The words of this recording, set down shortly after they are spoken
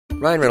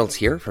Ryan Reynolds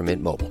here from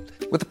Mint Mobile.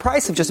 With the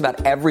price of just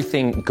about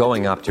everything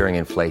going up during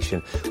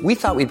inflation, we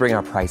thought we'd bring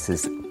our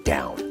prices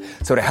down.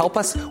 So to help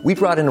us, we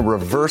brought in a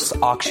reverse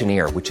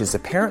auctioneer, which is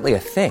apparently a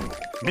thing.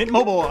 Mint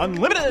Mobile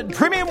Unlimited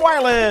Premium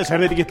Wireless. How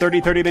to get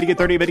 30, 30, bit to get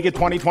 30, bit to get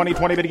 20, 20,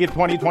 20, bit to get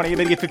 20, 20,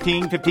 bit to get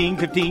 15, 15,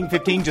 15,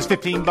 15, just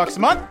 $15 a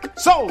month?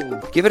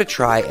 Sold! Give it a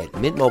try at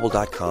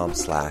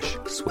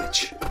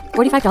mintmobile.com/switch.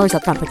 $45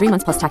 up front for 3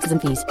 months plus taxes and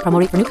fees. Promo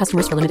rate for new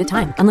customers for limited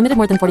time. Unlimited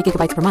more than 40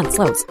 gigabytes per month.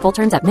 Slows full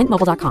terms at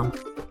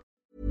mintmobile.com.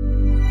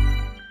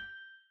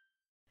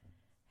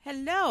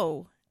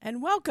 Hello,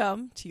 and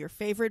welcome to your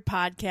favorite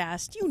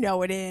podcast. You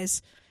know it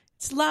is.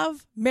 It's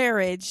Love,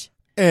 Marriage,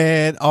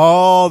 and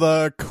all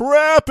the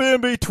crap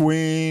in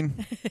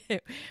between.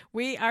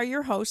 We are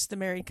your hosts, the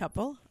married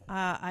couple.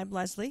 I'm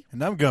Leslie.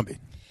 And I'm Gumby.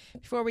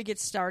 Before we get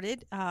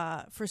started,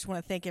 first I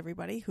want to thank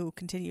everybody who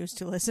continues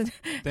to listen.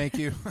 Thank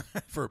you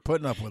for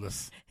putting up with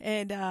us.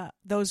 And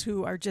those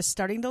who are just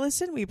starting to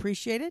listen, we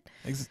appreciate it.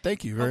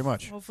 Thank you very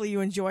much. Hopefully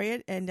you enjoy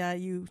it,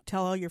 and you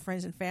tell all your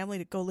friends and family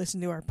to go listen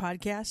to our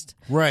podcast.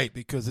 Right,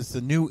 because it's the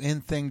new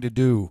in thing to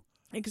do.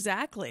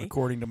 Exactly.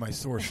 According to my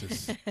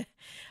sources.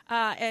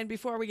 And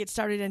before we get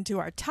started into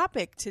our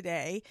topic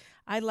today,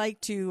 I'd like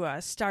to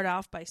start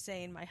off by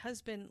saying my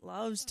husband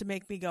loves to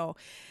make me go,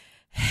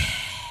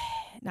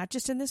 not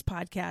just in this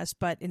podcast,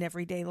 but in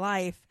everyday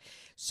life.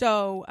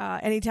 So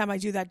anytime I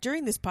do that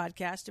during this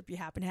podcast, if you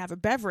happen to have a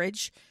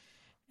beverage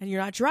and you're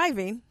not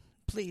driving,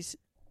 please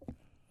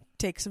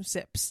take some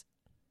sips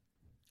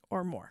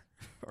or more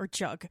or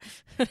chug.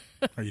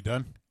 Are you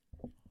done?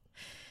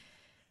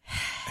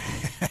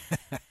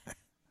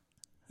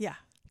 Yeah.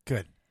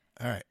 Good.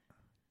 All right.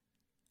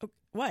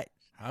 What?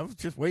 I was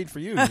just waiting for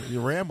you.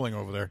 You're rambling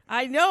over there.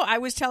 I know. I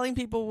was telling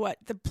people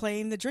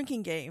playing the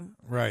drinking game.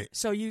 Right.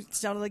 So you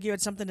sounded like you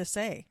had something to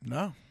say.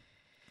 No,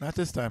 not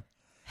this time.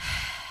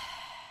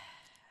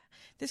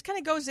 This kind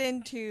of goes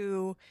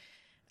into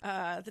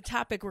the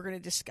topic we're going to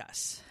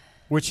discuss.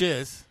 Which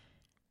is?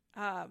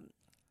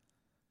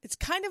 It's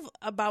kind of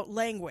about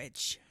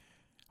language.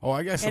 Oh,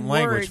 I got some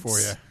language for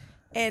you.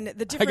 And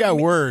the different I got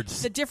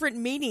words. The different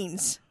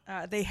meanings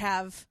they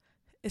have,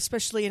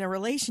 especially in a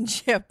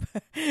relationship.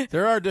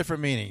 There are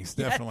different meanings,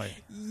 definitely.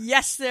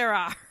 Yes, there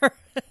are.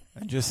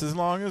 And just as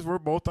long as we're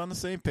both on the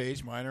same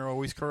page, mine are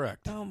always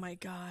correct. Oh, my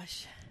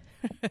gosh.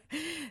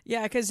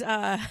 Yeah, because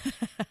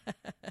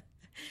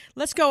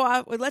let's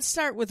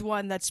start with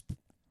one that's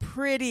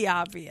pretty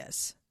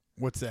obvious.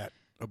 What's that?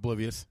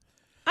 Oblivious?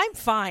 I'm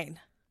fine.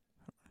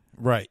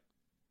 Right.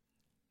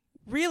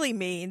 Really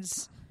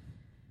means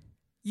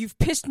you've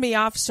pissed me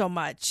off so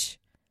much.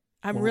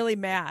 I'm really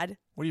mad.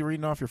 What are you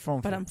reading off your phone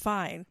for? But I'm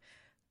fine.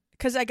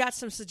 Because I got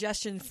some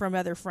suggestions from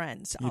other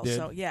friends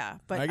also. Did? Yeah.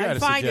 But I got I'm a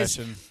fine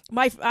suggestion.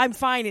 I'm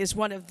fine is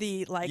one of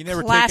the classic. You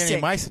never take any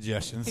of my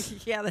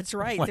suggestions. Yeah, that's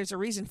right. There's a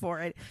reason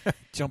for it.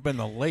 Jump in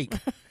the lake.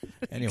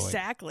 Anyway.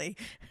 Exactly.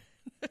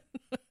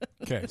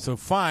 Okay, so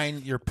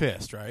fine, you're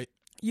pissed, right?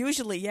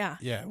 Usually, yeah.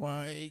 Yeah.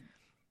 Well,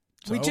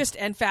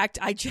 in fact,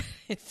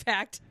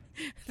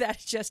 that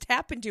just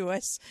happened to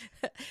us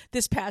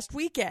this past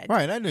weekend.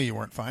 Right. I knew you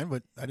weren't fine,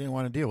 but I didn't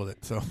want to deal with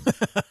it. So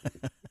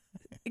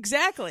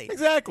Exactly.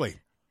 Because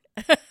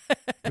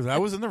I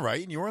was in the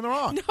right and you were in the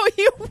wrong. No,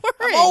 you weren't.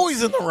 I'm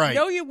always in the right.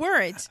 No, you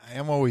weren't. I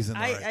am always in the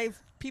right. I have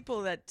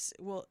people that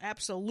will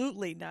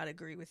absolutely not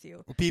agree with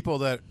you. People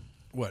that,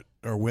 what,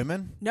 are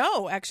women?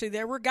 No, actually,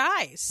 there were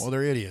guys. Well,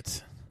 they're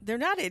idiots. They're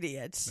not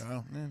idiots.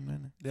 No,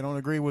 they don't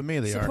agree with me.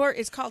 They are.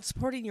 It's called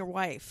supporting your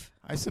wife.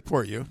 I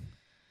support you.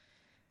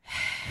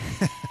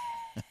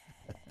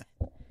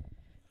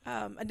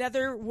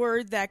 Another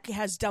word that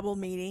has double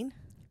meaning.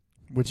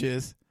 Which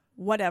is?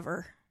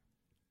 Whatever.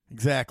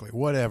 Exactly.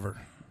 Whatever.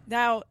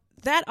 Now,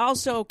 that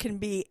also can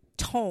be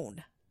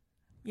tone,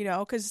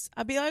 because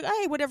I'll be like,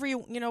 hey, whatever you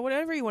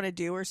want to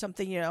do or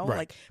something, Right.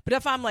 like, but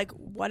if I'm like,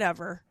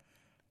 whatever.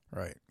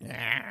 Right.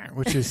 Yeah.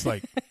 Which is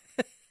like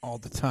all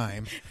the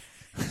time.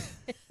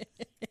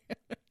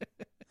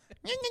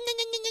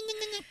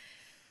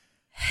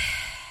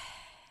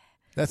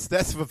 That's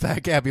the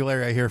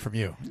vocabulary I hear from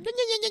you.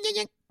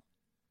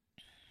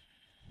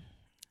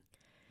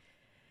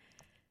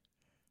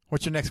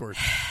 What's your next word?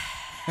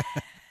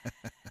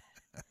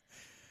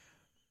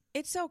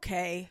 It's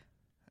okay.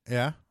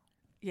 Yeah?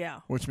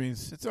 Yeah. Which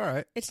means it's all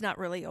right. It's not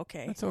really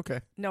okay. It's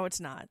okay. No, it's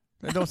not.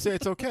 And don't say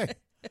it's okay.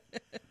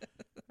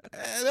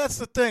 That's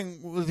the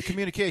thing with the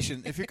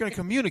communication. If you're going to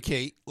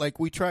communicate, like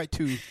we try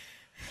to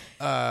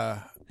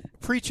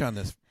preach on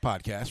this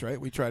podcast, right?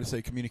 We try to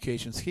say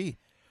communication's key.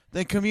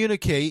 Then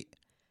communicate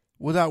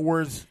without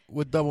words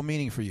with double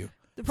meaning for you.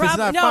 The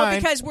problem,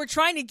 because we're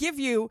trying to give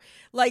you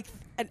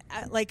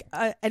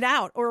an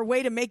out or a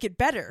way to make it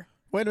better.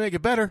 Way to make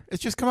it better is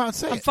just come out and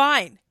say I'm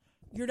fine.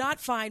 You're not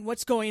fine.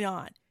 What's going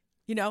on?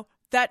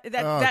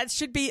 That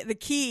should be the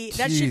key.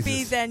 That should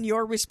be then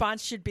your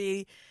response should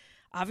be,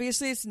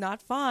 obviously it's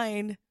not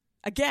fine.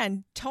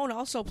 Again, tone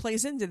also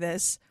plays into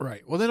this.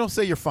 Right. Well, then don't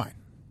say you're fine.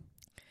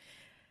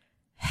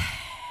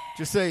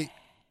 Just say,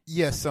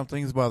 yes,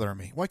 something's bothering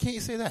me. Why can't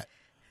you say that?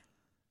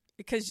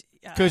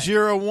 Because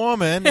you're a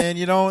woman and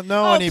you don't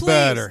know any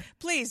better.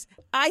 Please.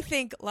 I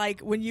think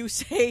like when you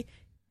say,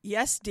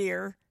 yes,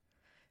 dear,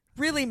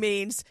 really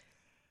means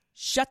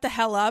shut the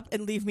hell up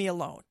and leave me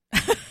alone.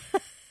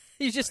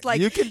 You just like,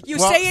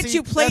 say it,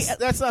 you play.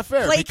 That's not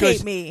fair.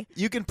 Placate me.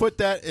 You can put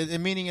that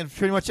in meaning in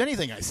pretty much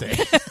anything I say.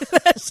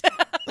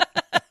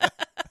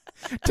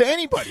 To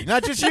anybody,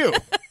 not just you.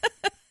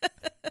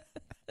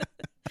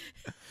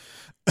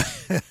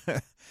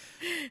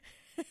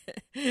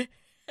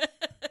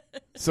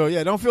 So,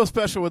 yeah, don't feel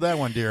special with that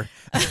one, dear.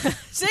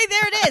 See,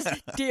 there it is,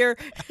 dear.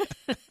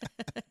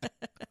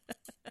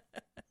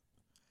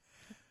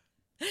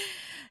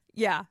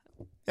 Yeah.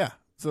 Yeah,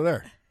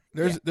 so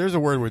there's a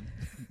word with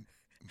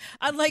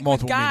unlike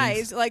with guys,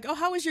 meanings. Like, oh,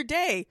 how was your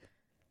day?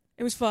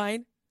 It was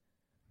fine.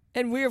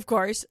 And we, of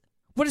course,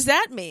 what does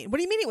that mean? What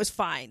do you mean it was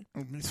fine?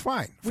 It's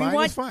fine.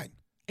 Fine is fine.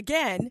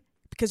 Again,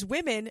 because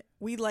women,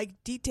 we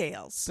like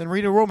details. Then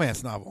read a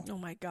romance novel. Oh,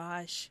 my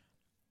gosh.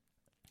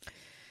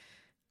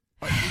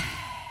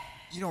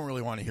 You don't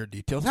really want to hear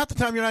details. Half the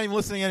time you're not even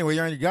listening anyway.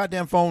 You're on your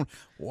goddamn phone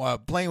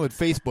playing with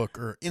Facebook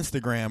or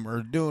Instagram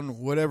or doing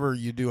whatever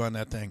you do on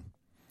that thing.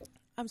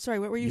 I'm sorry,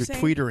 what were you saying?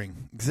 You're tweetering.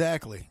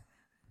 Exactly.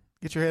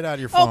 Get your head out of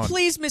your phone. Oh,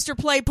 please, Mr.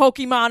 Play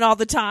Pokemon all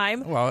the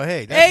time. Well,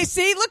 hey.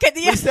 See, look at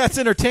the... At least that's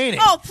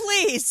entertaining. Oh,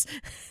 please.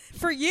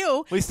 For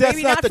you. At least that's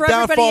maybe not the for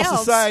downfall else.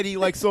 society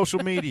like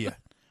social media.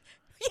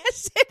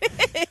 Yes,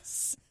 it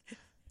is.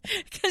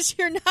 Because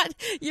we're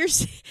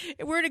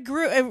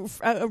in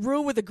a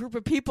room with a group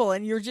of people,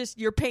 and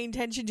you're paying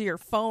attention to your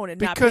phone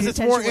and not paying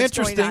attention to what's going on. Because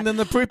it's more interesting than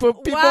the people in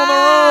the room.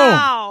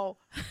 Wow.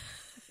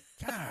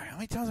 God, how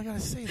many times I got to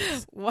say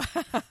this? Wow.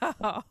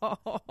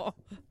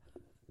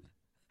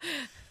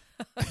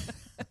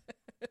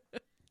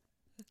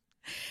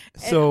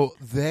 So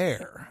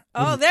there.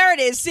 Oh, there it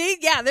is. See?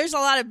 Yeah, there's a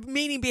lot of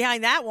meaning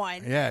behind that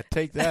one. Yeah,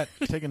 take that.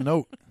 Take a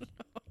note.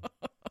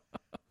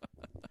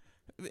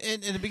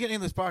 In the beginning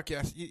of this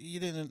podcast, you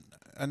didn't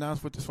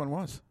announce what this one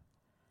was.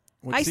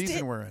 What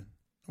season we're in.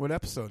 What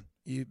episode?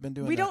 You've been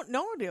doing We don't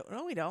know.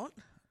 No, we don't.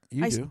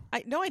 You do.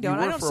 No, I don't. You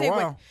I were don't for say a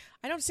while.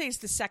 I don't say it's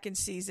the second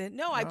season.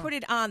 No, I put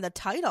it on the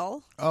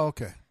title. Oh,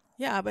 okay.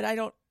 Yeah, but I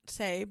don't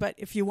say. But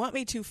if you want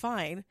me to,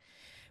 fine.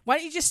 Why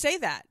don't you just say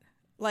that?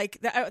 Like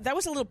that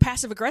was a little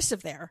passive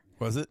aggressive there.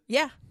 Was it?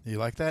 Yeah. You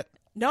like that?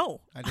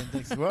 No. I didn't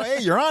think so. Well,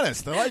 hey, you're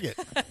honest. I like it.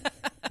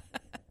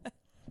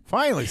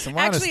 Finally, some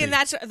honesty. Actually, and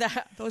that's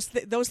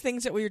those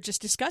things that we were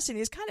just discussing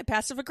is kind of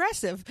passive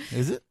aggressive.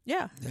 Is it?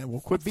 Yeah. Yeah. Well,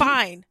 quit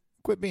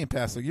being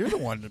passive. You're the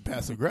one that's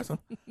passive aggressive.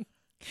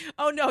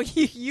 Oh no,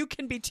 you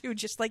can be too,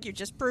 just like you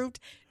just proved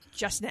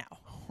just now.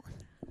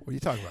 What are you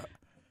talking about?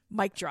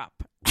 Mic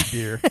drop,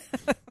 dear.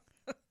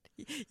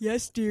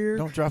 Yes, dear.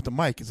 Don't drop the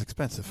mic. It's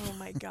expensive. Oh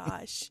my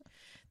gosh,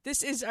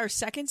 this is our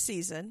second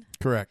season.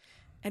 Correct.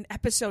 And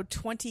episode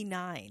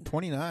 29.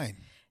 29.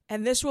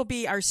 And this will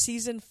be our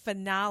season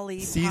finale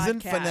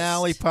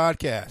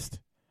podcast.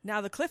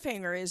 Now, the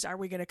cliffhanger is, are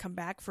we going to come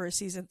back for a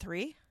season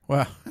 3?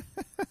 Well,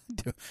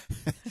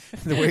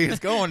 the way it's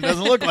going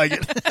doesn't look like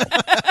it.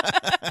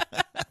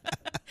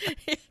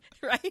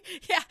 Right?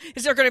 Yeah.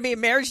 Is there going to be a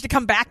marriage to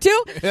come back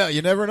to? Yeah,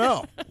 you never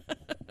know.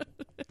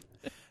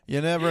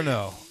 You never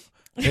know.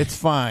 It's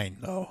fine.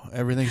 No,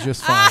 everything's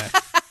just fine.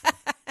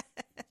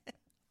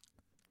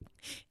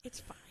 It's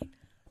fine.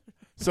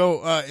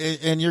 So,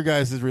 in your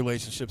guys'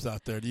 relationships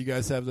out there, do you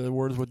guys have the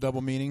words with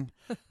double meaning?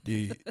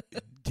 Do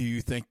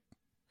you think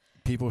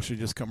people should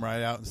just come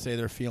right out and say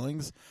their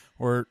feelings,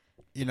 or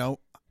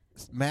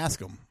mask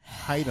them,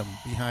 hide them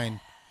behind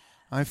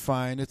 "I'm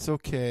fine, it's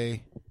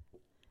okay,"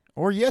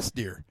 or "Yes,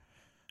 dear"?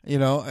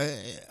 Yeah.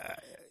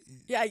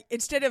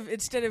 Instead of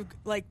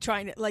like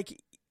trying to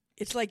like.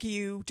 It's like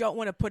you don't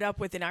want to put up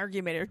with an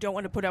argument or don't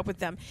want to put up with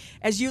them.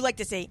 As you like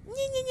to say.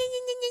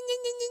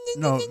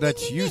 No,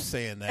 that's you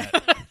saying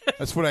that.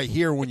 That's what I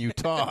hear when you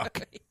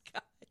talk. Oh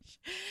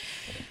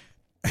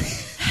my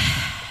gosh.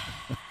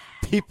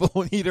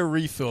 People need a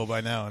refill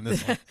by now on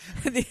this one.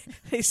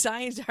 The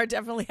signs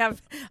definitely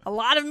have a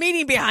lot of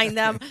meaning behind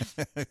them.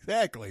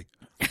 Exactly.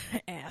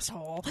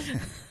 Asshole.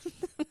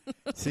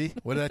 See?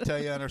 What did I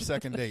tell you on our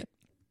second date?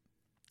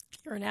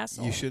 You're an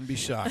asshole. You shouldn't be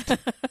shocked.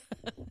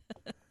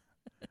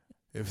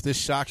 If this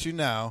shocks you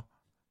now,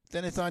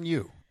 then it's on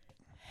you.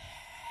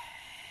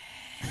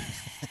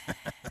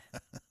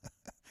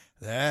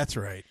 That's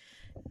right.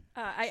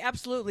 I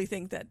absolutely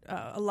think that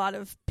a lot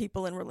of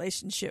people in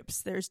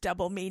relationships, there's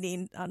double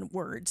meaning on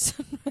words.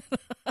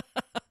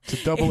 It's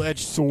a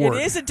double-edged sword.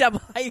 It is a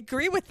double. I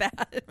agree with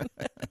that.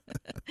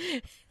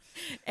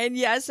 And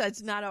yes,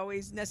 it's not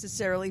always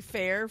necessarily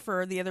fair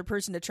for the other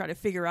person to try to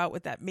figure out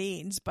what that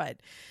means. But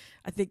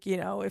I think,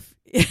 if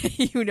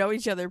you know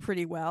each other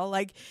pretty well,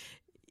 like,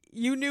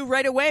 you knew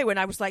right away when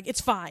I was like,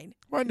 it's fine.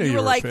 Well, I knew you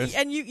were like, pissed.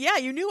 And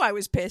you knew I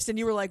was pissed, and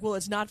you were like, well,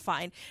 it's not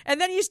fine. And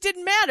then it just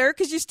didn't matter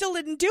because you still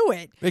didn't do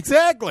it.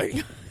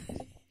 Exactly.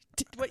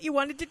 Did what you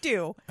wanted to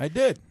do. I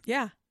did.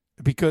 Yeah.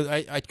 Because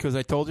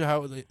I told you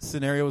how the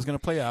scenario was going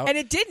to play out. And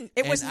it didn't.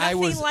 It was And nothing I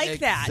was like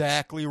that.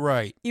 Exactly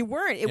right. You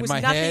weren't. It In was my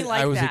nothing head,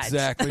 like I was that.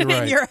 exactly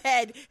right. In your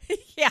head.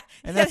 Yeah.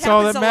 And that's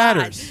all that happens a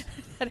matters. lot.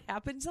 That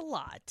happens a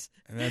lot.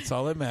 And that's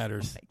all that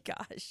matters. Oh my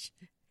gosh.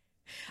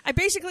 I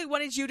basically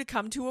wanted you to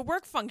come to a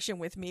work function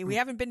with me. We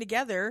haven't been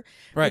together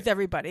with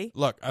everybody.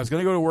 Look, I was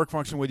going to go to a work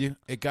function with you.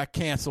 It got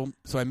canceled,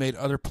 so I made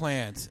other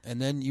plans.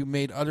 And then you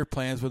made other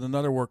plans with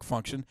another work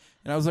function.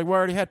 And I was like, well, I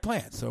already had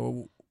plans,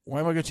 so why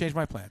am I going to change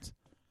my plans?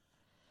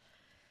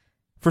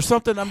 For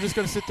something I'm just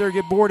going to sit there and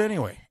get bored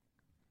anyway.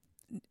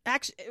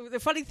 Actually, the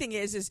funny thing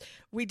is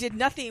we did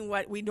nothing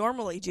what we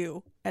normally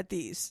do at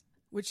these,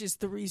 which is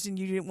the reason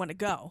you didn't want to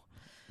go.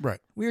 Right.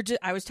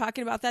 I was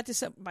talking about that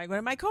to one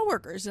of my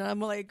coworkers, and I'm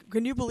like,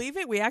 "Can you believe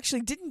it? We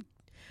actually didn't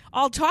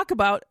all talk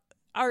about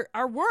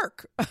our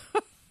work."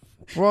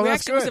 Well,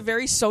 It was a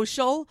very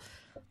social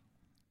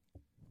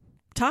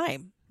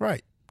time.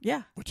 Right.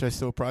 Yeah. Which I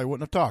still probably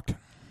wouldn't have talked.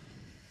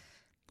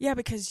 Yeah,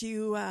 because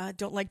you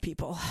don't like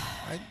people.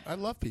 I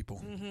love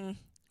people. Mm-hmm.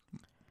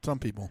 Some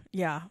people.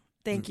 Yeah.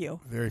 Thank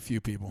you. Very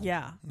few people.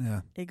 Yeah.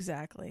 Yeah.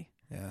 Exactly.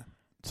 Yeah.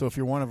 So if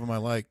you're one of them I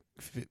like,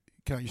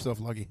 count yourself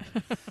lucky.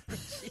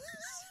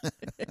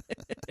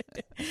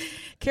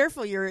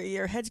 Careful,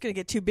 your head's going to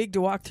get too big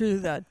to walk through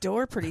the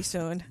door pretty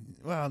soon.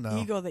 Well, no.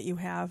 Ego that you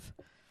have.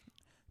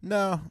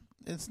 No,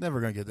 it's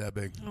never going to get that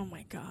big. Oh,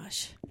 my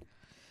gosh.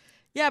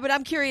 Yeah, but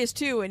I'm curious,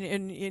 too,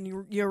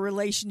 in your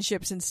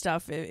relationships and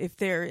stuff, if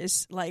there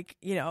is, like,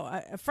 you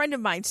know, a friend of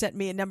mine sent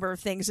me a number of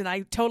things, and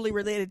I totally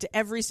related to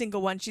every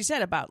single one she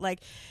said about,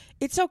 like,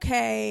 it's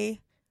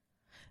okay.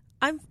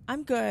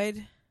 I'm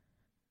good.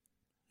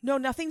 No,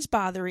 nothing's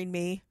bothering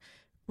me.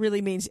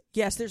 Really means,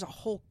 yes, there's a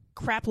whole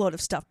crap load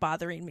of stuff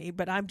bothering me,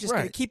 but I'm just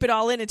going to keep it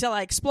all in until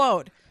I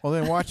explode. Well,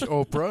 then watch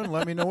Oprah and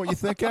let me know what you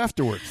think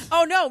afterwards.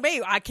 Oh, no,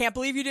 mate, I can't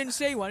believe you didn't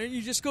say, why don't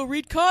you just go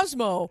read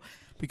Cosmo?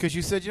 Because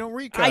you said you don't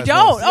read Cosmo. I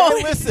don't. See, Oh,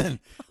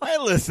 I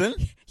listen.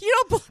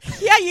 You don't.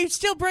 Yeah, you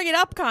still bring it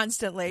up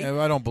constantly. Yeah,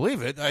 I don't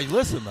believe it. I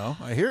listen, though.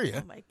 I hear you.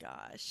 Oh, my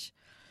gosh.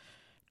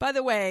 By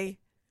the way,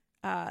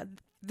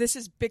 this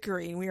is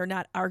bickering. We are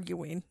not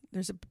arguing.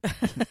 There's a...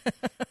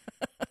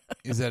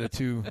 Is that a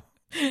two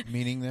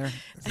meaning there?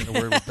 Is that a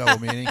word with double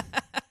meaning?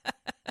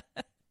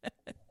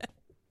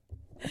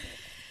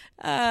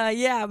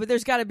 Yeah, but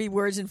there's got to be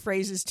words and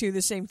phrases too.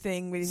 The same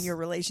thing in your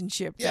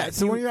relationship. Yeah.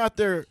 So when you're out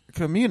there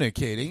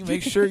communicating,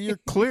 make sure you're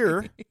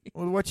clear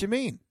with what you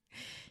mean.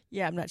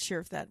 Yeah, I'm not sure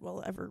if that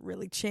will ever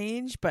really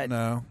change, but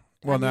no.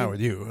 Well, not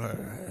with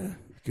you.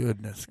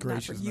 Goodness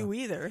gracious. Not for you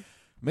either.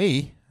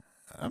 Me?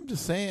 I'm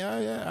just saying.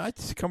 I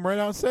just come right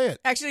out and say it.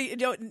 Actually, you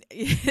know,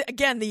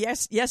 again, the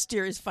yes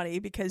dear is funny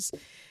because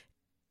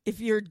if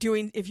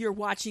you're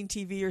watching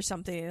TV or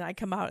something, and I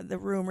come out of the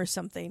room or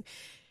something,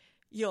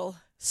 you'll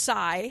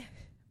sigh,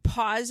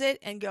 pause it,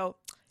 and go,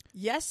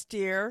 "Yes,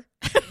 dear,"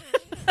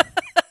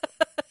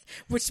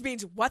 which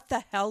means, "What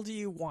the hell do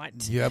you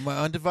want?" You have my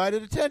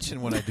undivided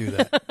attention when I do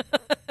that.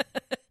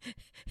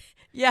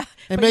 Yeah,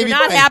 and but you're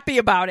not happy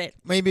about it.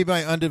 Maybe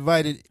my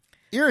undivided,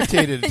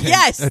 irritated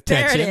yes,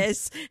 attention. There it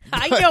is.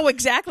 I know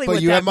exactly what that means.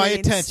 But you have my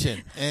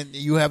attention, and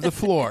you have the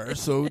floor.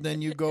 So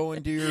then you go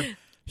and do your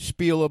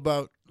spiel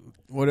about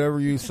whatever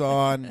you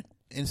saw on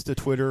Insta,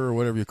 Twitter, or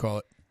whatever you call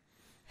it.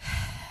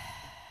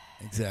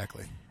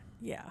 Exactly.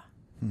 Yeah.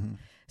 Mm-hmm.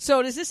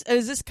 So is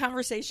this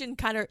conversation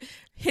kind of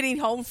hitting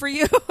home for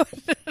you?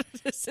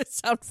 Does it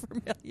sound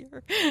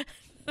familiar?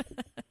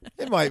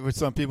 It might with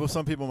some people.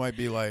 Some people might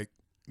be like,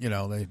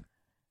 they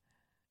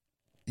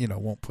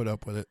won't put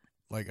up with it.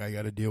 Like, I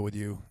got to deal with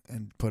you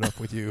and put up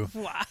with you.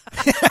 Wow.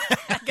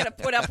 I got to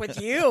put up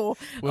with you.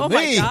 With oh, me?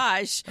 My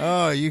gosh.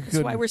 Oh, you could.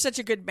 That's why we're such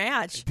a good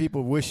match.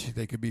 People wish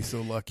they could be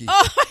so lucky.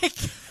 Oh, my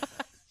gosh.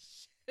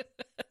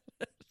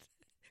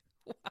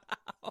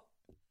 Wow.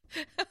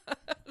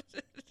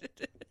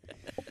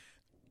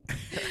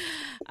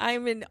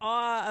 I'm in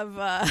awe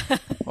of...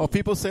 Oh,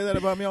 people say that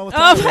about me all the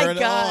time. Oh, my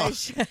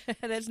gosh.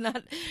 That's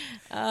not...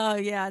 Oh,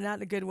 yeah, not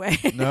in a good way.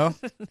 No?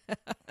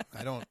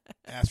 I don't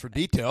ask for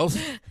details.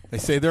 They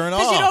say they're in awe.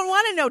 Because you don't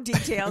want to know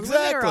details.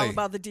 Exactly. Women are all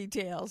about the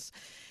details.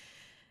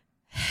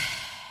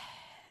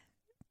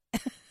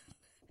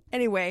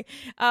 Anyway,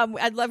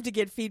 I'd love to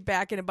get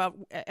feedback and about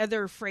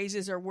other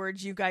phrases or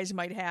words you guys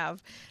might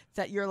have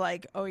that you're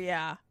like, oh,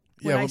 yeah.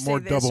 Yeah, with more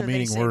double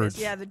meaning words.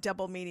 Yeah, the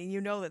double meaning. You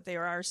know that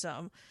there are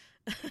some.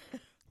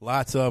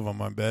 Lots of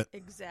them, I bet.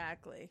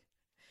 Exactly.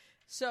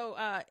 So,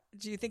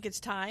 do you think it's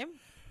time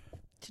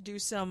to do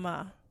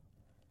some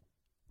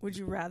Would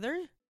You Rather?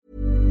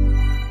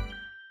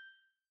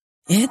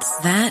 It's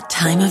that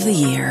time of the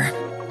year.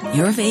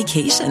 Your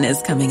vacation is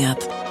coming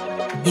up.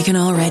 You can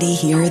already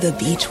hear the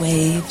beach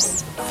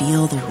waves,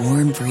 feel the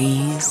warm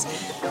breeze,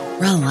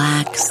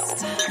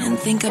 relax, and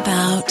think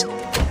about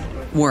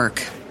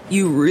work.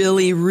 You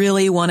really,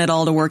 really want it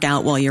all to work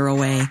out while you're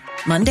away.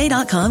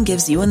 Monday.com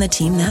gives you and the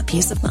team that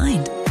peace of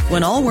mind.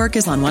 When all work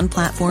is on one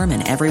platform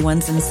and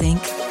everyone's in sync,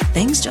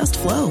 things just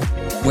flow.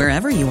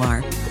 Wherever you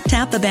are,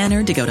 tap the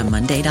banner to go to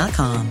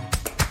Monday.com.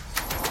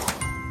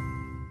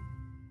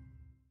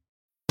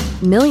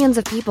 Millions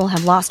of people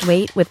have lost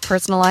weight with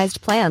personalized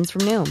plans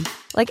from Noom.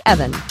 Like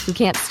Evan, who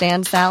can't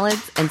stand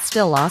salads and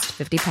still lost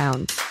 50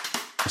 pounds.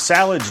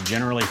 Salads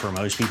generally for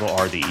most people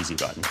are the easy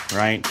button,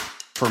 right?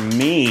 For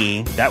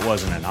me, that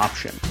wasn't an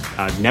option.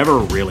 I never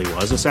really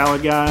was a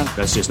salad guy.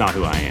 That's just not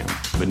who I am.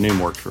 But Noom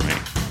worked for me.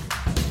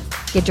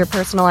 Get your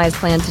personalized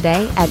plan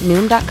today at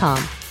Noom.com.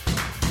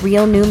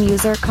 Real Noom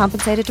user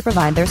compensated to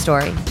provide their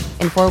story.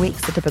 In 4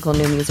 weeks, the typical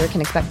Noom user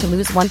can expect to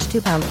lose 1 to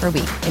 2 pounds per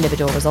week.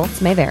 Individual results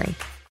may vary.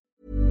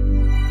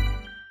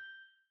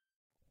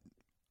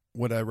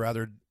 Would I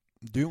rather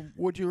do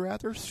Would You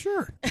Rather?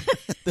 Sure.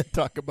 Then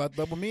talk about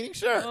double meaning?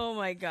 Sure. Oh,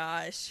 my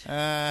gosh.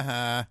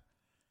 Uh-huh.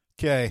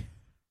 Okay.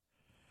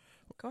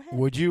 Go ahead.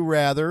 Would you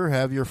rather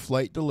have your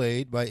flight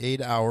delayed by 8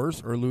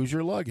 hours or lose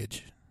your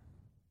luggage?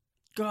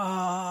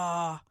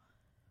 Gah.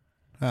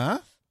 Huh?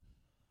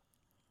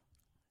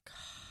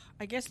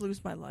 I guess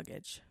lose my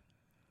luggage.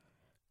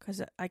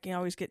 Because I can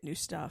always get new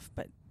stuff,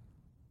 but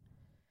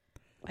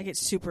I get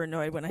super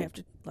annoyed when I have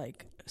to,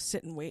 like,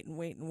 sit and wait.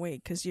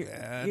 Because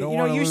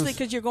usually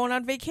because you're going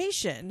on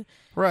vacation.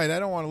 Right. I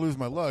don't want to lose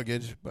my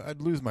luggage, but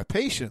I'd lose my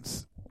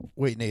patience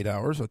waiting 8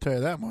 hours. I'll tell you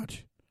that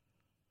much.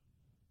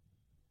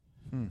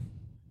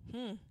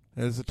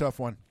 It's a tough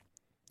one.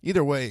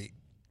 Either way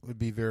would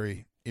be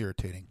very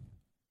irritating.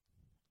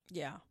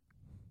 Yeah.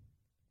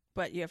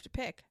 But you have to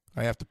pick.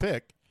 I have to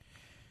pick.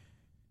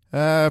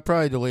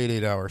 Probably delayed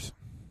 8 hours.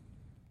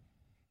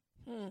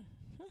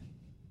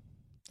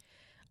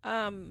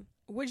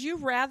 Would you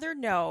rather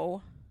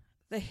know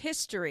the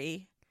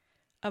history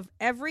of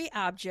every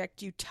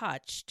object you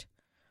touched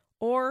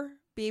or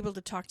be able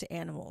to talk to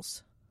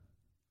animals?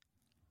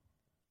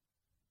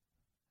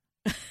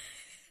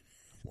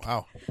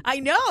 Wow. I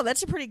know.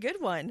 That's a pretty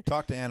good one.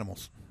 Talk to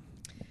animals.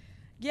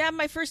 Yeah,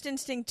 my first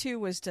instinct, too,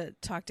 was to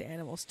talk to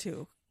animals,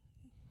 too.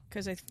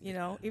 Because,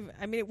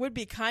 it would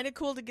be kind of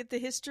cool to get the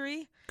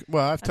history.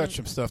 Well, I've touched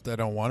some stuff that I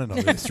don't want to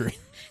know the history.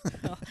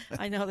 Well,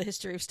 I know the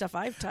history of stuff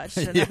I've touched,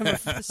 and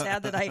I'm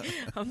sad that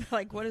I'm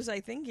like, what was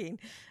I thinking?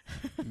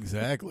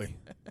 Exactly.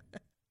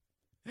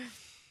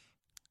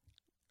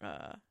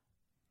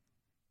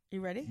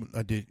 You ready?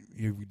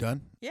 You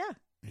done? Yeah.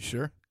 You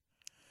sure?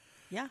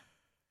 Yeah.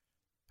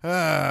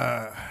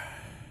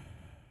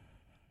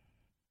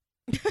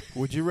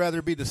 Would you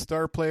rather be the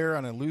star player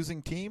on a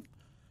losing team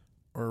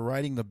or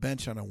riding the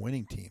bench on a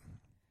winning team?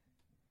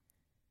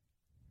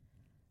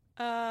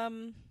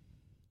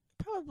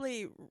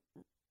 Probably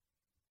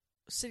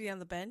sitting on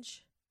the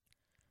bench.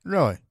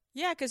 Really?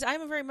 Yeah, because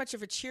I'm very much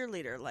of a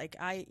cheerleader. Like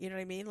you know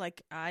what I mean?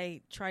 Like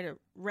I try to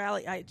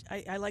rally. I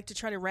like to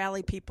try to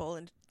rally people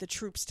and the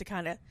troops to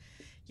kind of,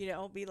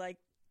 be like.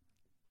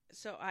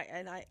 So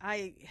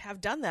I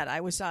have done that.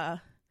 I was on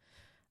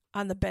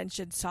the bench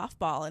in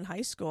softball in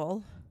high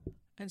school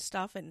and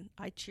stuff, and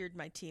I cheered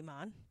my team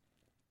on.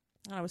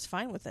 And I was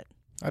fine with it.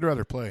 I'd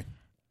rather play.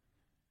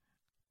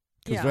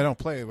 Because Yeah. if I don't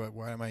play,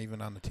 why am I even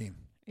on the team?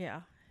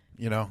 Yeah.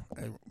 I don't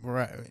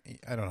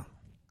know.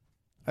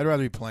 I'd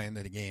rather be playing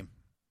than a game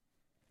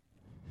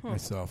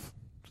myself.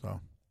 So,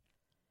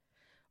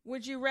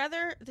 Would you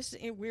rather, this is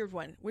a weird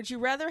one, would you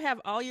rather have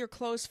all your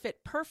clothes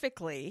fit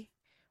perfectly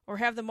or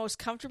have the most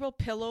comfortable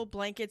pillow,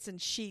 blankets,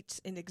 and sheets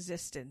in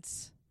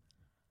existence?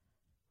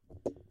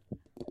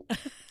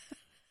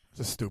 it's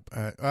a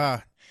stupid.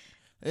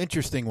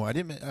 Interesting one. I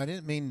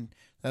didn't mean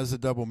that was a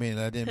double meaning.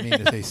 I didn't mean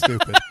to say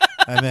stupid.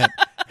 I meant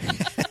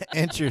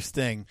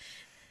interesting.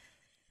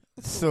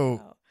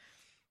 So,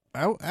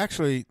 I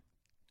actually,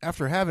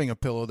 after having a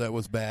pillow that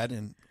was bad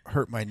and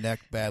hurt my neck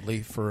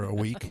badly for a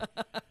week,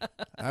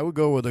 I would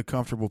go with a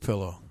comfortable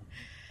pillow.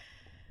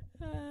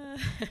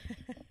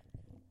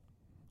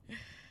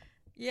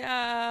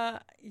 Yeah,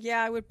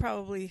 I would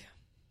probably.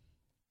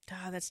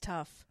 That's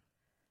tough.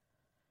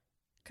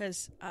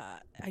 Because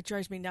it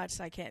drives me nuts.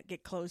 I can't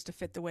get clothes to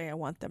fit the way I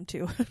want them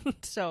to.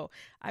 So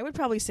I would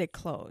probably say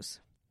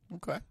clothes.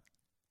 Okay.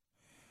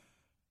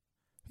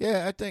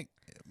 Yeah, I think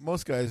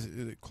most guys,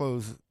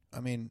 clothes, I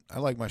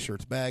like my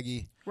shirts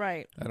baggy.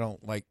 Right. I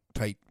don't like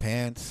tight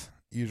pants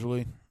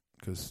usually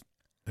because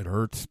it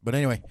hurts. But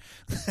anyway.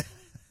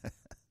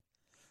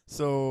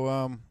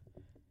 So,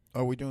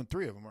 are we doing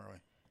 3 of them, are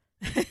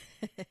we?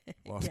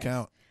 Lost Yes.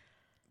 count.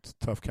 It's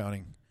tough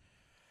counting.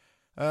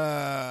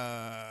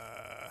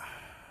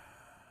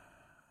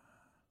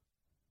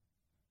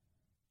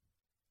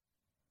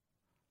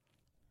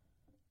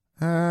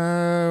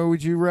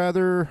 Would you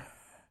rather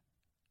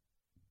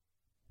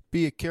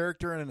be a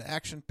character in an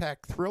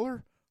action-packed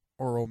thriller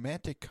or a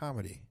romantic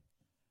comedy?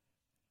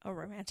 A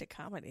romantic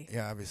comedy.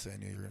 Yeah, obviously I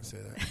knew you were going to say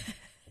that.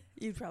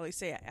 You'd probably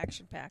say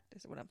action-packed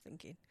is what I'm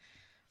thinking.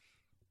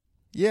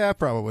 Yeah,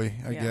 probably,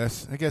 I Yeah.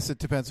 guess. I guess it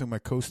depends who my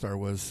co-star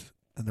was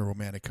in the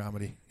romantic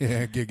comedy.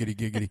 Yeah, giggity,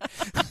 giggity.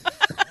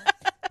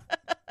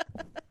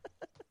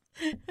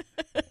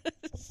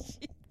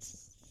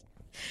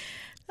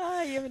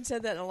 You haven't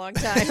said that in a long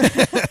time.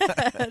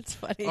 That's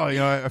funny. Oh,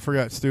 I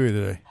forgot Stewie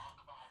today.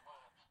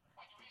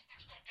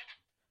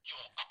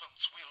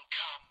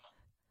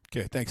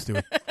 Okay, thanks,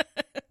 Stewie.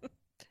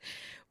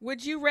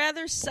 Would you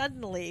rather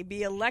suddenly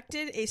be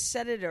elected a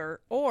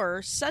senator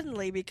or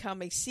suddenly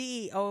become a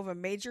CEO of a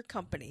major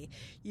company?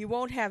 You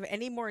won't have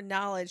any more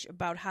knowledge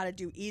about how to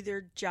do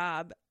either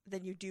job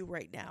than you do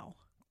right now.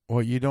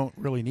 Well, you don't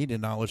really need the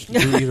knowledge to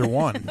do either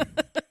one.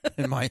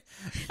 In my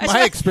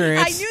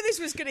experience, I knew this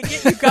was going to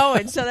get you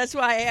going, so that's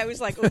why I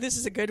was like, "Oh, this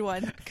is a good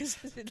one."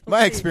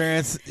 My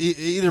experience,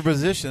 either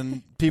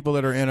position, people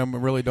that are in them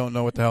really don't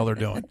know what the hell they're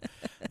doing,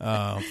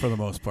 for the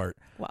most part.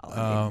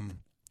 Well,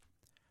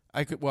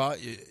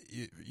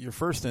 your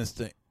first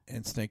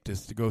instinct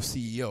is to go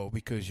CEO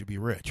because you'd be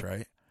rich,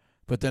 right?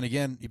 But then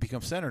again, you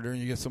become senator and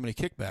you get so many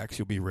kickbacks,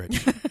 you'll be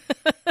rich.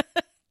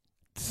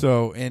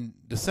 So, and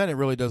the Senate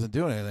really doesn't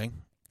do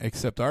anything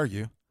except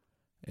argue,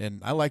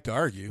 and I like to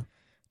argue.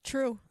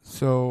 True.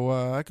 So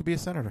I could be a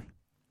senator.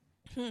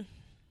 What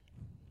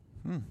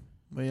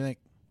do you think?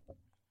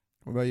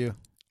 What about you?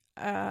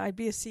 I'd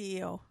be a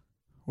CEO.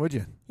 Would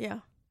you? Yeah.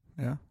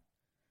 Yeah.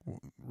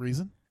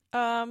 Reason?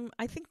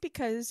 I think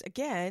because,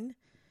 again,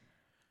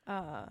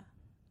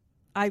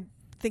 I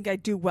think I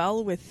do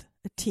well with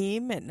a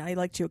team, and I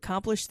like to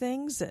accomplish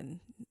things,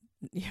 and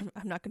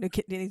I'm not going to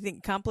get anything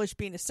accomplished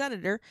being a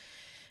senator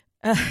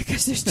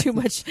because there's too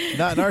much.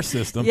 Not in our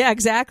system. Yeah,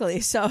 exactly.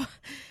 So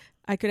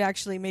I could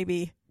actually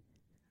maybe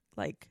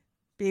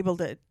be able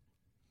to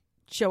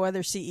show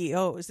other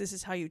CEOs this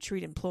is how you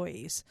treat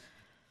employees.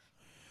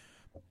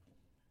 Do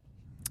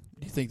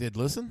you think they'd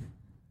listen?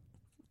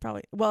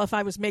 Probably. Well, if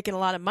I was making a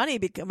lot of money,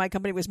 because my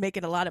company was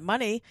making a lot of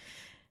money,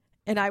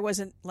 and I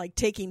wasn't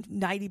taking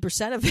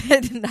 90% of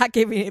it and not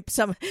giving it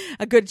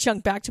a good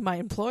chunk back to my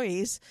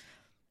employees.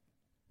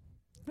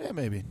 Yeah,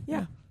 maybe.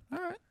 Yeah. All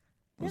right.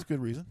 That's a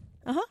good reason.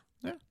 Uh-huh.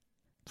 Yeah.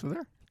 So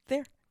there.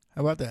 There.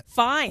 How about that?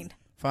 Fine.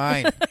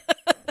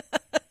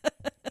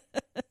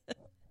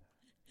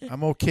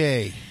 I'm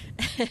okay.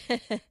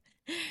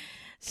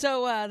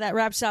 So that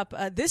wraps up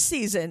this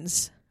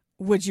season's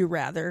Would You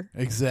Rather.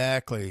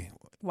 Exactly.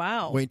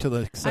 Wow. Wait till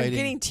the exciting. I'm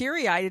getting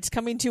teary-eyed. It's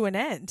coming to an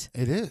end.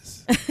 It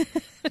is.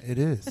 It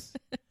is.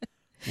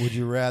 Would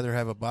you rather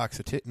have a box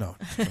of No.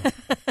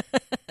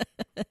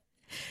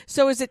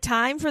 So is it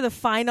time for the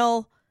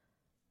final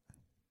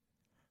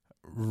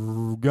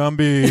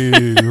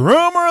Gumby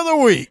Rumor of the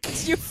Week?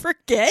 Did you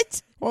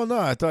forget? Well, no,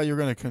 I thought you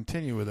were going to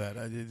continue with that.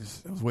 I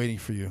was waiting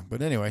for you.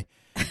 But anyway,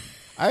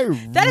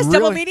 that is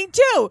double meaning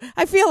too.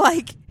 I feel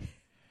like.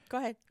 Go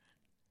ahead.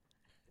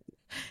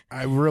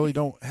 I really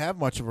don't have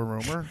much of a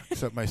rumor,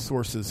 except my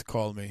sources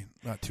called me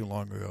not too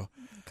long ago.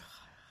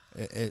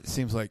 It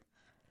seems like.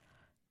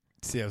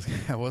 See,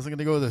 I wasn't going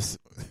to go with this.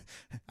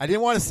 I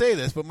didn't want to say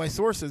this, but my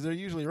sources, they're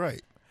usually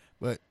right.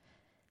 But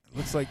it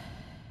looks like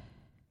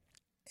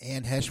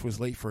Ann Hesh was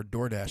late for a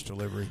DoorDash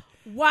delivery.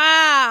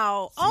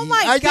 Wow. Oh,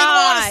 my God. I didn't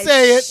want to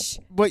say it,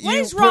 but what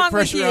you is put wrong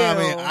pressure with you? on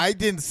me. I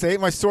didn't say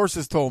it. My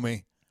sources told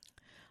me.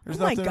 There's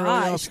oh, my nothing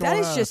really else gosh.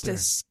 going That is on just out there. a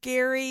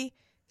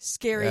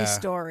scary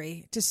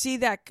story. To see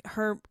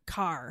her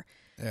car.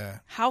 Yeah.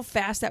 How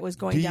fast that was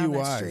going down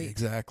that street.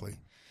 Exactly.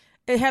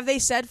 Have they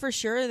said for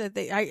sure that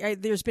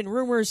there's been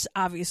rumors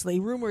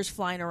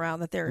flying around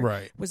that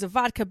there was a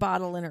vodka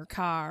bottle in her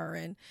car,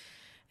 and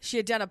she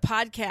had done a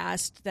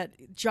podcast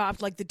that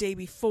dropped the day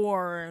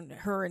before, and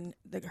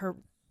her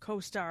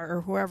co-star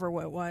or whoever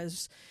it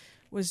was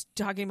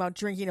talking about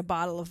drinking a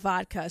bottle of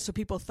vodka. So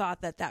people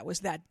thought that was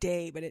that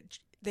day, but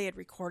they had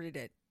recorded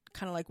it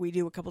kind of like we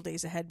do a couple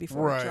days ahead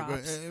before it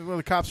drops. But,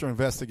 the cops are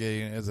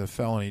investigating it as a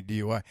felony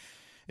DUI.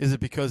 Is it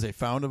because they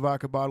found a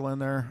vodka bottle in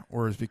there,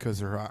 or is it because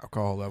her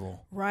alcohol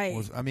level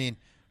was? I mean,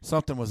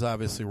 something was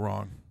obviously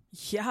wrong.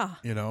 Yeah.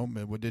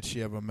 Did she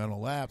have a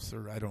mental lapse,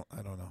 or I don't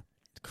know.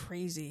 It's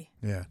crazy.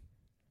 Yeah.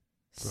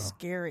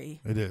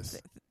 Scary. It is.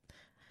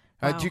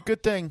 Wow.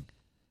 Good thing.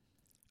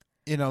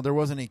 There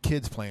wasn't any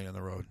kids playing in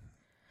the road.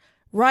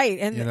 Right,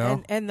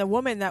 and the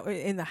woman that was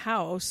in the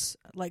house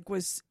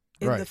was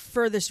in the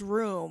furthest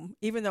room,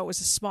 even though it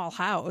was a small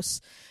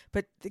house.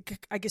 But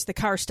I guess the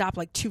car stopped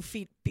 2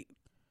 feet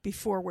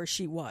before where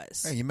she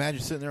was. Hey, you imagine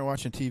sitting there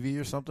watching TV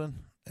or something,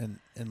 and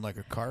a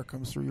car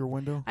comes through your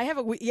window. I have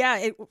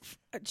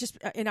just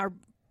in our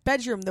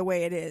bedroom the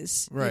way it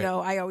is. Right.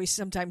 I always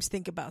sometimes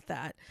think about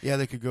that. Yeah,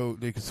 they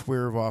could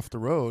swerve off the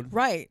road,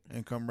 right,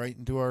 and come right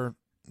into our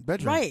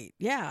bedroom. Right.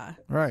 Yeah.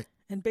 Right.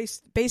 And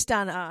based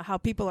on how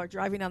people are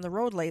driving on the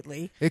road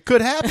lately, it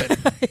could happen.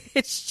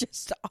 It's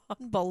just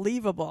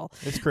unbelievable.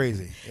 It's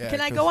crazy. Yeah,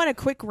 Can I go on a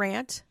quick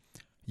rant?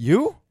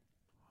 You?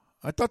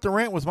 I thought the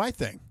rant was my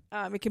thing.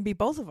 It can be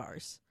both of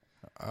ours.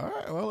 All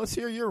right. Well, let's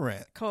hear your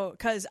rant.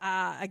 Because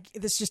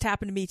this just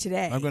happened to me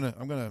today. I'm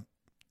gonna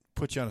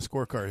put you on a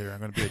scorecard here. I'm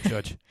gonna be a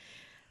judge.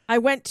 I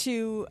went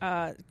to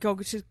go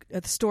to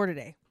the store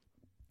today.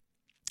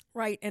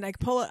 Right, and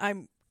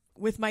I'm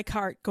with my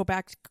cart. Go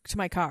back to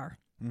my car.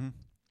 Mm-hmm.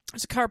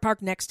 There's a car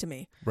parked next to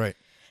me. Right.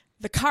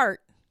 The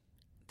cart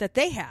that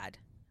they had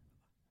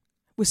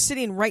was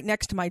sitting right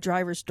next to my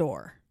driver's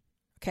door.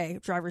 Okay,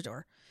 driver's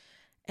door.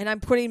 And I'm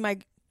putting my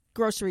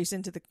groceries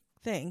into the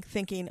thing,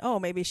 thinking, oh,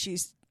 maybe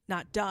she's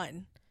not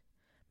done.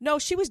 No,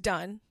 she was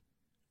done.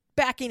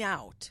 Backing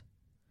out.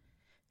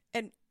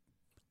 And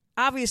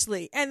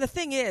obviously. And the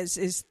thing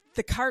is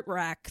the cart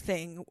rack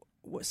thing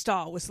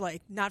stall was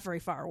like not very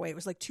far away. It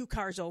was like 2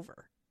 cars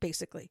over,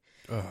 basically.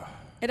 Ugh.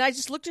 And I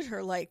just looked at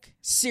her like,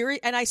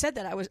 and I said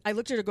that. I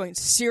looked at her going,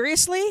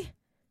 seriously?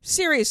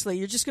 Seriously,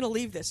 you're just going to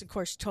leave this? Of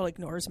course, she totally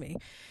ignores me.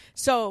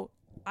 So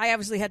I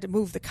obviously had to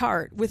move the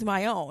cart with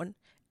my own,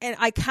 and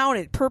I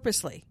counted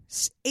purposely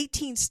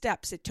 18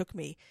 steps it took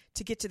me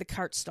to get to the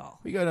cart stall.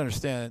 You got to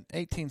understand,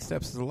 18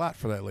 steps is a lot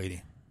for that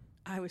lady.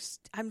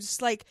 I'm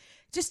just like,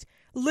 just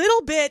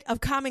little bit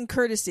of common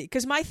courtesy.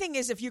 Because my thing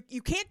is, if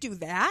you can't do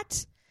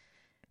that,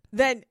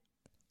 then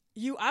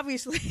you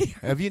obviously...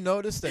 Have you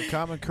noticed that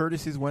common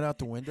courtesies went out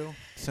the window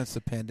since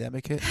the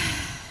pandemic hit?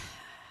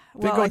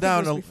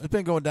 It's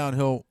been going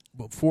downhill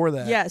before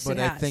that, yes, but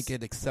I think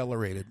it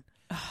accelerated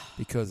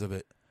because of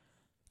it.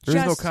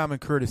 There's no common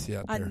courtesy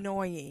out there.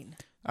 Annoying.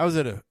 I was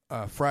at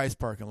a Fry's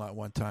parking lot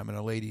one time, and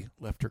a lady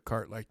left her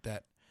cart like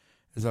that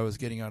as I was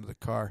getting out of the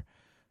car.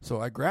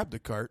 So I grabbed the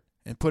cart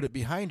and put it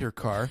behind her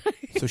car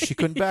so she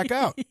couldn't back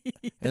out.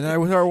 And then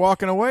I started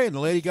walking away, and the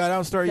lady got out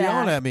and started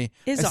yelling at me.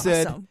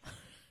 Awesome.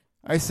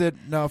 I said,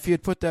 now, if you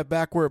had put that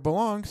back where it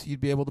belongs, you'd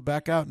be able to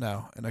back out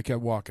now. And I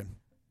kept walking.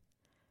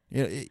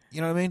 You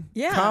know what I mean?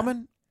 Yeah.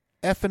 Common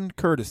effing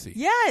courtesy.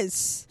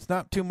 Yes. It's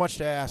not too much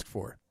to ask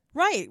for.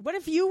 Right. What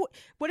if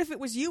it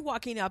was you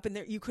walking up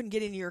and you couldn't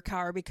get into your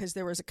car because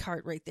there was a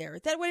cart right there?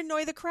 That would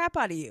annoy the crap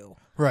out of you.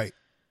 Right.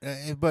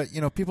 But,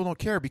 people don't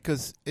care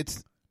because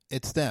it's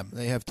them.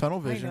 They have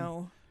tunnel vision. I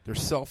know. They're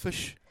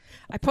selfish.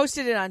 I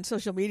posted it on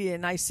social media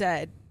and I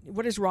said,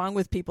 what is wrong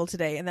with people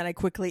today? And then I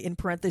quickly, in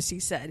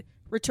parentheses, said,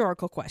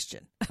 rhetorical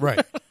question.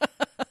 Right.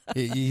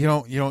 You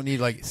don't need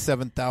like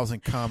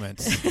 7,000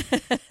 comments.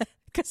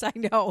 Because I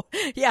know.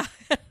 Yeah.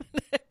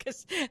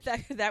 Because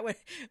that would,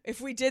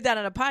 if we did that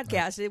on a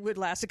podcast, it would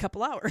last a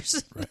couple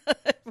hours.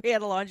 Right. We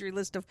had a laundry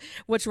list of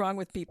what's wrong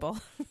with people.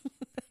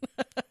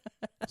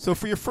 So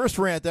for your first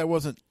rant, that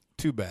wasn't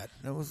too bad.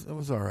 It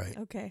was all right.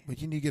 Okay.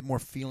 But you need to get more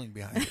feeling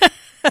behind it.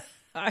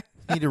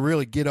 You need to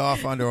really get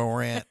off onto a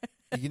rant.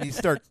 You need to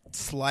start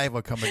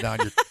saliva coming down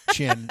your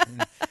chin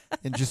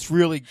and just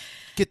really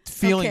get the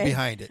feeling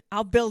behind it.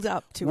 I'll build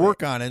up to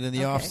Work on it in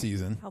the off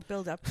season. I'll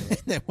build up to it.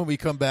 And then when we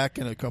come back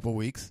in a couple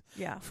weeks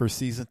for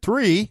season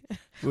 3.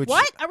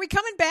 What? Are we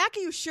coming back?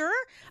 Are you sure?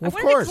 Well,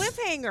 I wanted a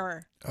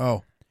cliffhanger.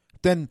 Oh.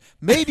 Then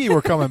maybe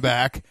we're coming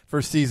back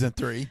for season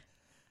 3.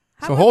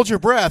 So hold your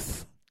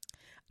breath.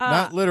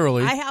 Not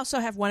literally. I also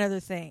have one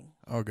other thing.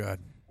 Oh, God.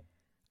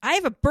 I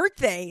have a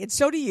birthday, and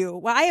so do you.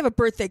 Well, I have a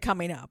birthday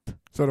coming up.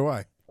 So do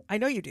I. I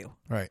know you do.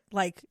 Right.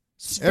 Like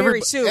very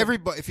soon.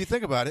 Everybody, if you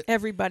think about it.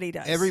 Everybody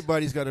does.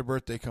 Everybody's got a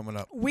birthday coming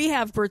up. We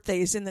have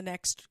birthdays in the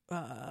next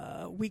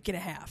week and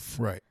a half.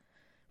 Right.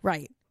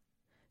 Right.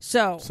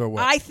 So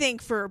what? I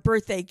think for a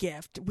birthday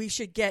gift,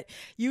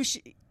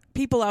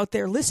 people out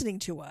there listening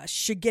to us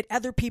should get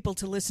other people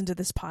to listen to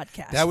this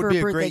podcast. That would for be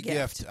a great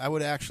gift. gift. I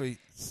would actually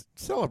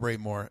celebrate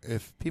more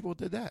if people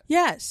did that.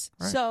 Yes.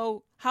 Right.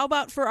 So how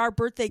about for our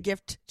birthday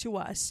gift to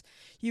us?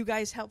 You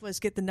guys help us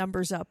get the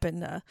numbers up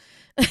and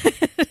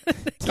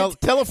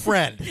tell a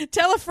friend.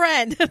 Tell a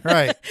friend.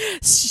 Right.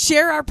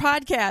 Share our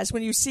podcast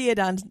when you see it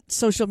on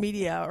social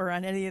media or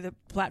on any of the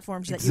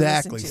platforms that you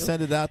listen to.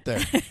 Send it out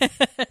there.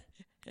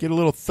 Get a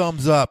little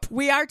thumbs up.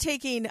 We are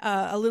taking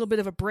a little bit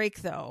of a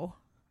break, though.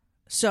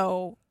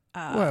 So,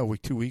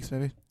 2 weeks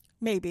maybe?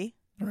 Maybe.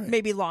 Right.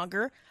 Maybe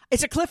longer.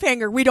 It's a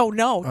cliffhanger. We don't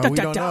know. We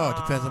don't know. It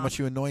depends how much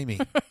you annoy me.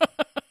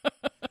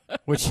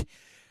 Which,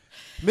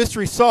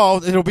 mystery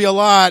solved, it'll be a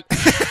lot.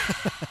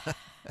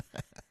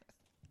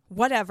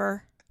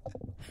 Whatever.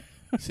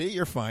 See,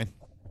 you're fine.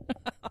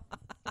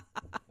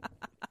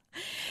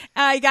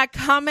 You got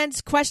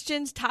comments,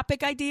 questions,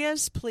 topic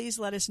ideas? Please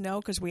let us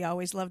know because we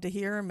always love to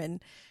hear them. And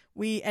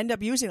we end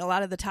up using a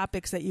lot of the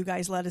topics that you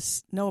guys let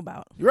us know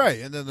about.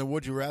 Right. And then the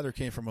Would You Rather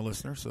came from a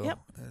listener. So yep.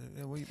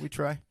 We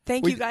try.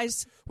 Thank you,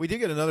 guys. We did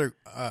get another.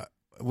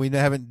 We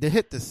haven't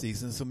hit this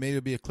season, so maybe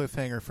it'll be a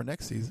cliffhanger for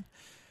next season.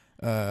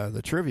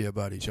 The trivia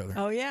about each other.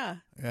 Oh, yeah.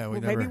 Yeah.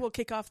 Maybe we'll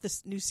kick off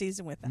this new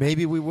season with that.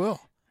 Maybe we will.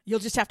 You'll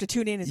just have to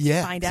tune in and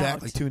find out. Yeah,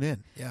 exactly. Tune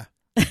in. Yeah.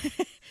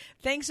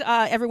 Thanks,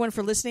 everyone,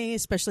 for listening,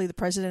 especially the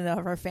president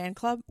of our fan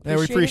club. Yeah,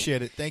 we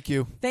appreciate it. Thank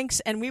you. Thanks,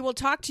 and we will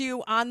talk to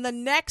you on the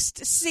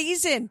next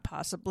season,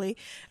 possibly,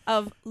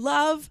 of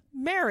Love,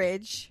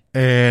 Marriage,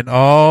 and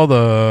all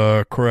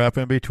the crap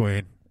in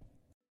between.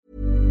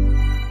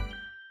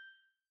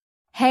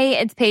 Hey,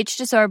 it's Paige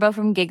DeSorbo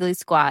from Giggly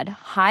Squad.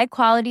 High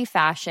quality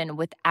fashion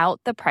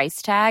without the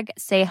price tag.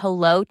 Say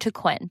hello to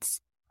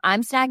Quince.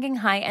 I'm snagging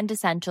high-end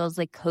essentials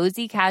like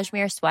cozy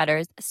cashmere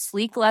sweaters,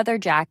 sleek leather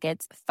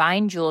jackets,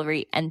 fine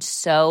jewelry, and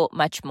so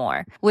much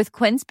more. With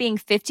Quince being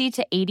 50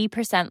 to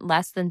 80%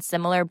 less than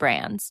similar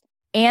brands.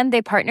 And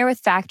they partner with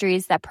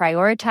factories that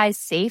prioritize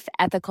safe,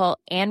 ethical,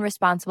 and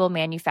responsible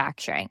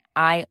manufacturing.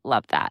 I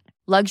love that.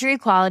 Luxury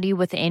quality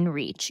within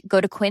reach. Go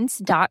to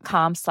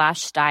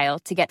quince.com/style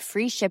to get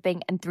free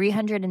shipping and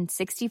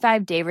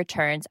 365-day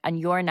returns on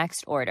your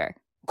next order.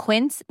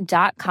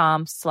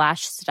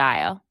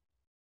 Quince.com/style.